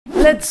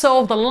Let's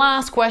solve the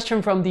last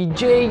question from the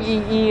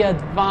JEE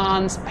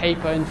Advanced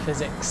paper in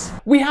physics.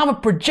 We have a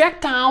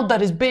projectile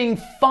that is being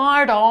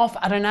fired off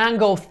at an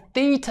angle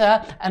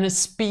theta and a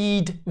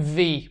speed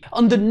v.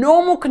 Under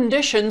normal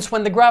conditions,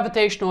 when the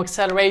gravitational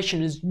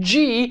acceleration is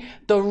g,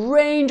 the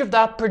range of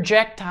that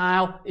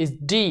projectile is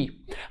d.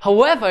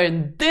 However,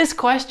 in this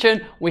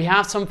question, we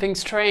have something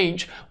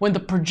strange. When the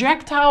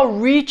projectile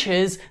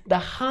reaches the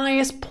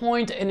highest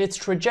point in its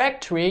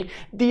trajectory,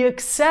 the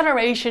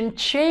acceleration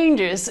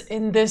changes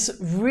in this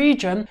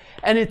region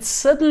and it's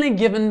suddenly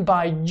given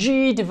by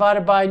g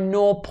divided by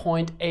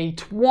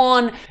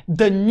 0.81.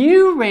 The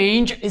new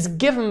range is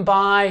given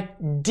by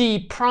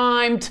d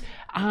primed,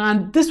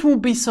 and this will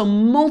be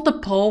some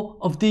multiple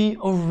of the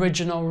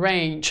original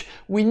range.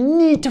 We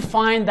need to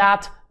find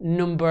that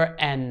number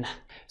n.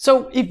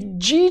 So if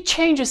g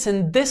changes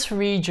in this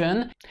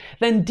region,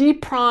 then d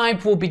prime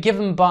will be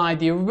given by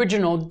the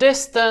original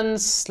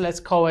distance, let's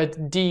call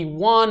it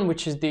d1,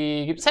 which is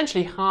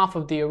essentially half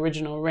of the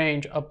original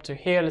range up to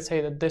here. Let's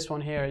say that this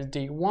one here is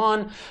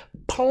d1,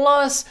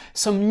 plus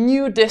some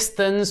new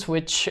distance,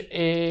 which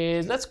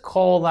is, let's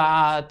call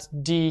that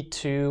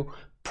d2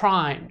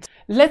 primed.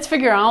 Let's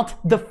figure out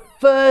the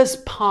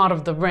first part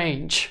of the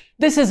range.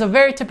 This is a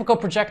very typical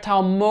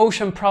projectile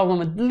motion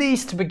problem, at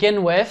least to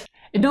begin with.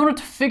 In order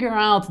to figure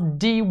out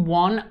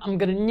d1, I'm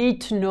going to need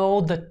to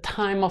know the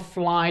time of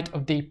flight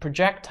of the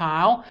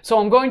projectile. So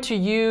I'm going to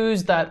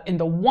use that in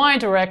the y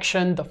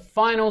direction, the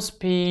final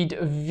speed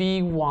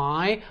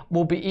vy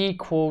will be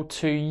equal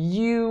to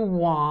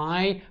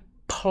uy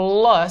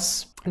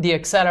plus the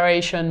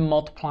acceleration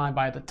multiplied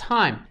by the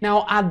time.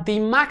 Now at the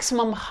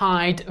maximum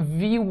height,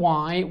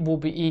 Vy will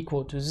be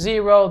equal to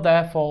 0,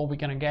 therefore we're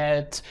going to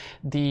get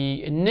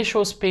the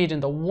initial speed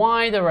in the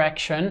y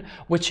direction,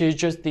 which is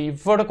just the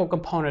vertical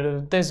component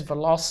of this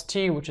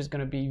velocity, which is going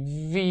to be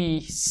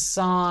v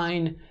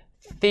sine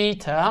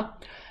theta.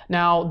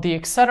 Now the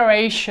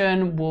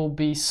acceleration will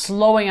be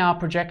slowing our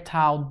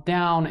projectile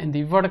down in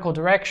the vertical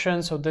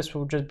direction, so this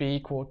will just be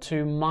equal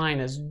to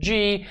minus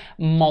g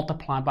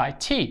multiplied by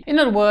t. In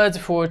other words,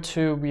 if we were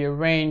to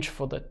rearrange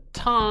for the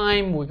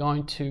time, we're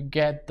going to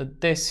get that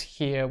this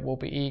here will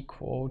be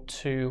equal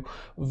to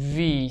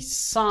v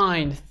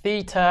sine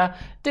theta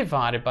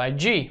divided by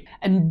g.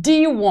 And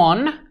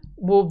d1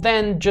 will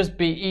then just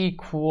be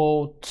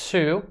equal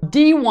to,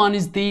 d1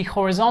 is the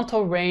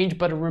horizontal range,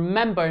 but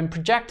remember in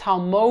projectile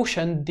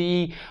motion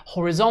the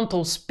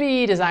horizontal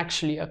speed is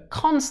actually a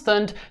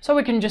constant, so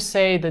we can just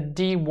say that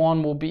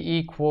d1 will be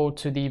equal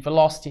to the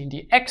velocity in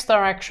the x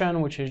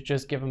direction, which is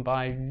just given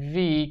by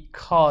v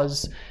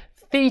cos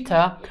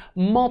theta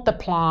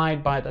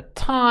multiplied by the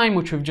time,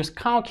 which we've just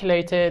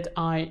calculated,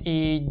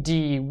 i.e.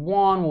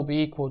 d1 will be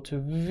equal to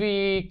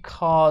v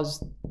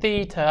cos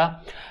theta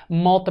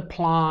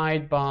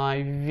multiplied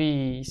by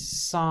v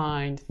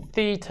sine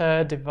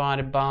theta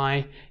divided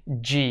by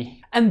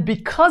g. And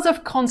because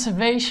of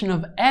conservation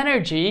of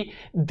energy,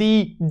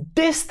 the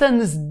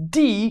distance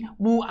d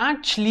will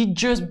actually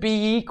just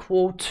be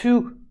equal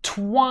to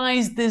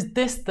twice this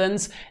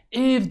distance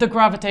if the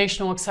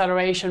gravitational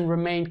acceleration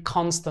remained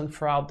constant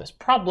throughout this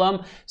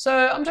problem.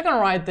 So I'm just going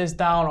to write this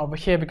down over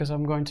here because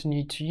I'm going to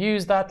need to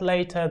use that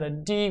later.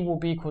 That d will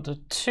be equal to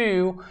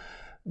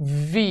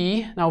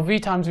 2v. Now v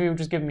times v will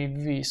just give me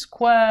v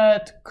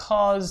squared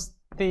cos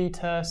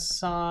theta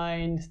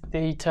sine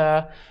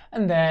theta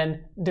and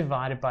then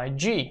divided by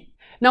g.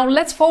 Now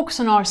let's focus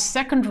on our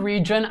second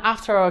region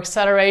after our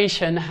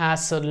acceleration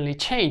has suddenly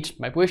changed.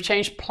 Maybe we've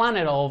changed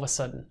planet all of a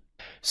sudden.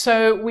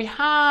 So we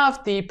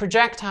have the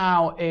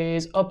projectile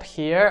is up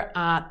here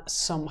at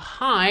some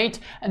height,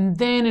 and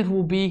then it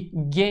will be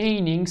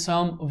gaining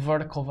some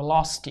vertical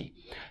velocity.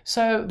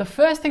 So the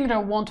first thing that I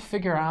want to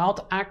figure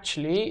out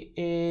actually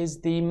is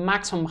the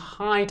maximum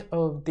height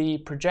of the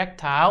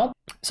projectile.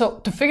 So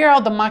to figure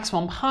out the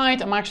maximum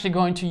height, I'm actually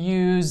going to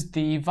use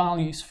the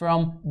values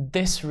from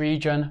this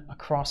region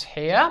across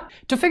here.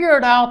 To figure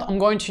it out, I'm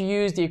going to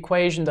use the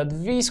equation that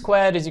v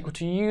squared is equal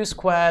to u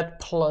squared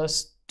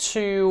plus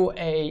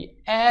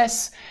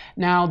 2as.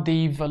 Now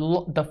the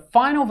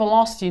final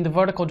velocity in the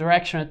vertical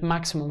direction at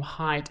maximum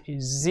height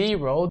is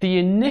 0. The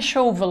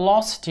initial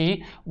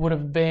velocity would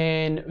have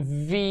been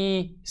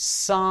v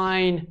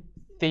sine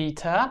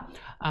theta,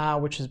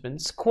 which has been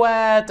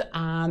squared,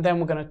 and then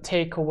we're going to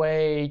take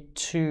away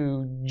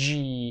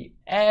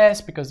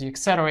 2gs because the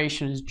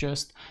acceleration is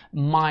just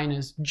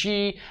minus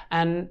g,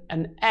 and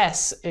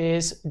s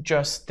is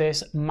just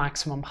this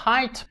maximum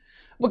height.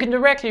 We can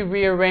directly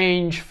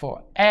rearrange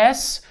for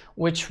s,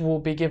 which will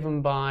be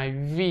given by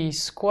v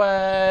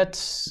squared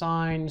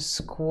sine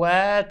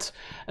squared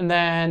and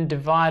then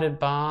divided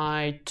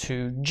by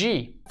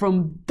 2g.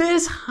 From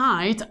this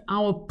height,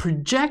 our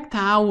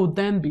projectile will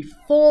then be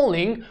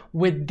falling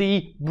with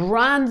the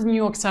brand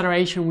new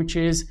acceleration, which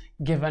is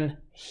given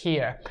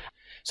here.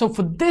 So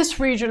for this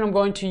region, I'm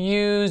going to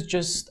use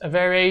just a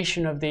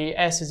variation of the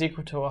s is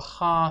equal to a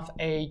half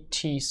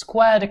at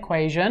squared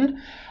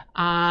equation.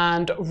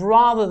 And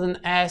rather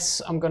than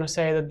s, I'm going to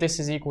say that this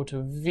is equal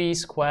to v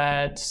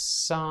squared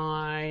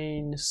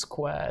sine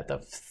squared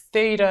of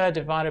theta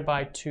divided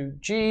by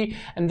 2g,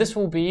 and this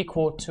will be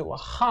equal to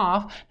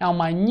 1/2. Now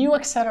my new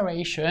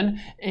acceleration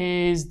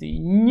is the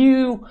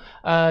new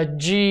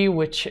g,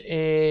 which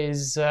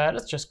is,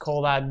 let's just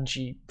call that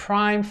g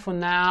prime for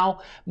now,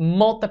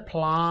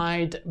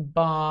 multiplied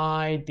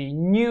by the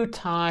new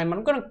time.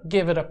 I'm going to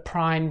give it a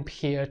prime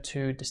here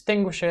to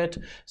distinguish it,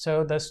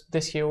 so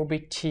this here will be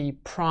t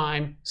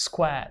prime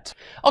squared.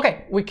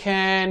 Okay, we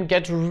can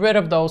get rid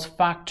of those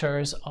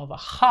factors of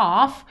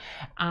 1/2,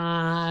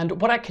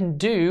 and what I can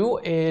do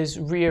is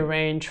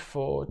rearrange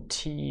for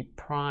t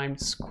prime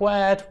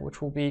squared,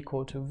 which will be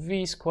equal to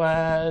v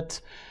squared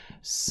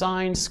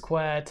sine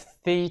squared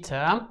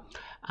theta,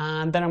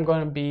 and then I'm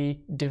going to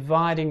be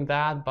dividing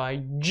that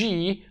by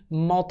g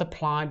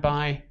multiplied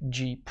by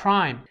g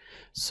prime.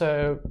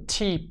 So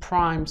t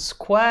prime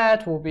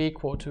squared will be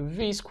equal to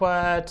v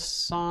squared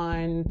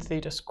sine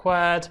theta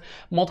squared.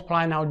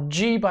 Multiply now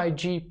g by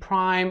g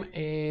prime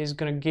is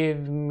going to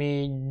give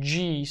me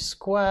g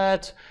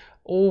squared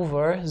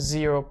over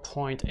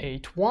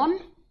 0.81.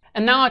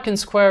 And now I can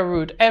square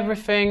root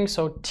everything,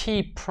 so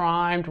t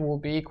primed will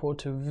be equal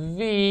to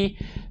v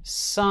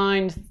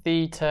sine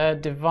theta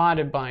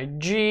divided by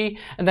g,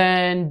 and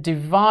then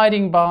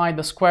dividing by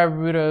the square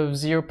root of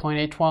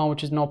 0.81,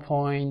 which is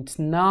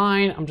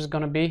 0.9, I'm just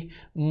going to be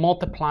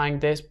multiplying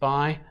this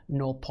by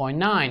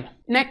 0.9.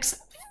 Next,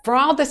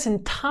 throughout this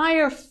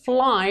entire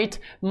flight,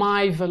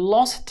 my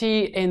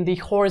velocity in the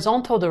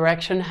horizontal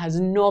direction has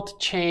not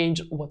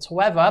changed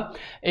whatsoever.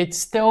 It's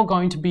still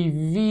going to be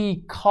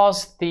v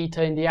cos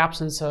theta in the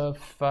absence of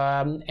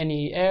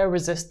any air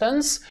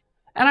resistance.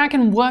 And I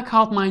can work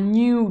out my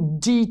new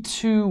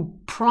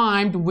d2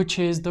 primed, which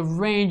is the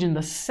range in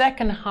the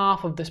second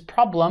half of this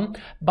problem,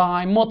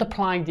 by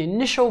multiplying the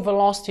initial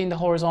velocity in the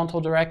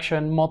horizontal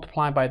direction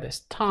multiplied by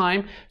this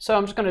time. So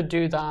I'm just going to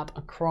do that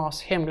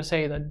across here. I'm going to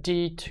say that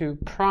d2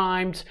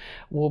 primed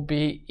will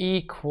be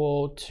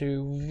equal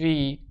to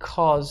v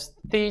cos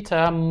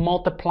theta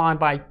multiplied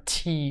by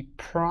t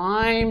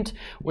primed,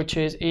 which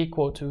is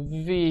equal to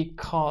v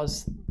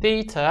cos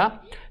theta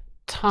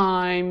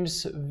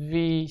times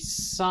v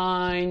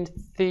sine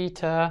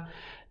theta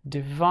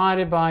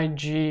divided by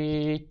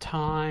g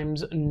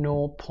times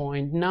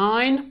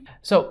 0.9.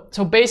 So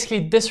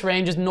basically this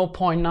range is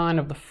 0.9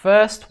 of the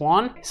first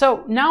one.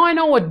 So now I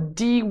know what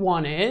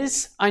d1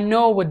 is, I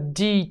know what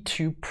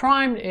d2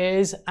 prime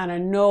is, and I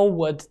know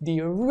what the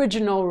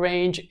original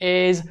range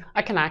is.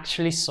 I can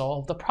actually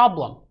solve the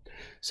problem.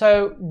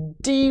 So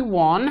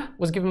d1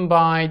 was given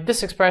by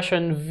this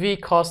expression v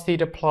cos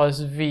theta plus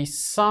v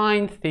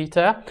sine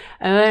theta,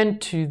 and then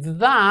to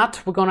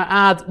that we're going to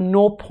add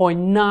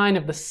 0.9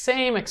 of the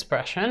same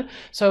expression.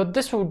 So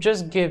this will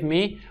just give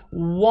me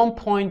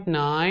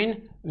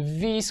 1.9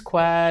 v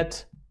squared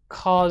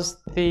cos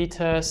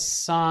theta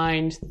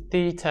sine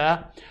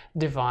theta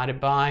divided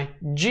by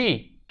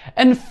g.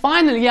 And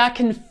finally I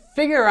can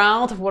figure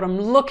out what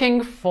I'm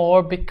looking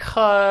for,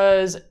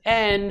 because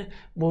n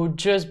will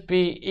just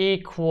be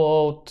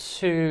equal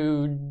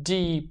to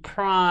d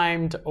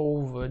primed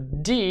over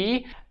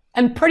d,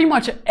 and pretty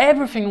much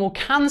everything will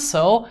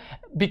cancel,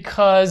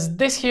 because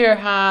this here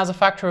has a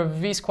factor of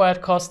v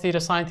squared cos theta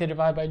sine theta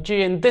divided by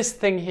g, and this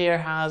thing here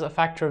has a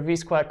factor of v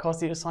squared cos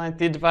theta sine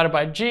theta divided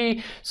by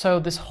g. So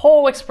this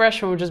whole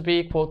expression will just be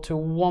equal to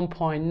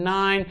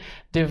 1.9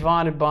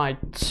 divided by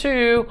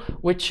 2,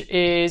 which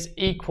is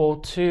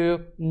equal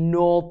to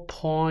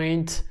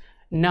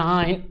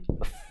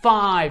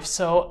 0.95.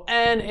 So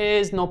n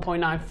is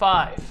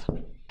 0.95.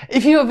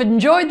 If you have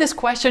enjoyed this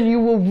question, you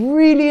will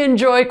really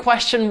enjoy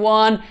question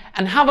 1,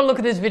 and have a look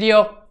at this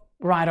video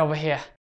right over here.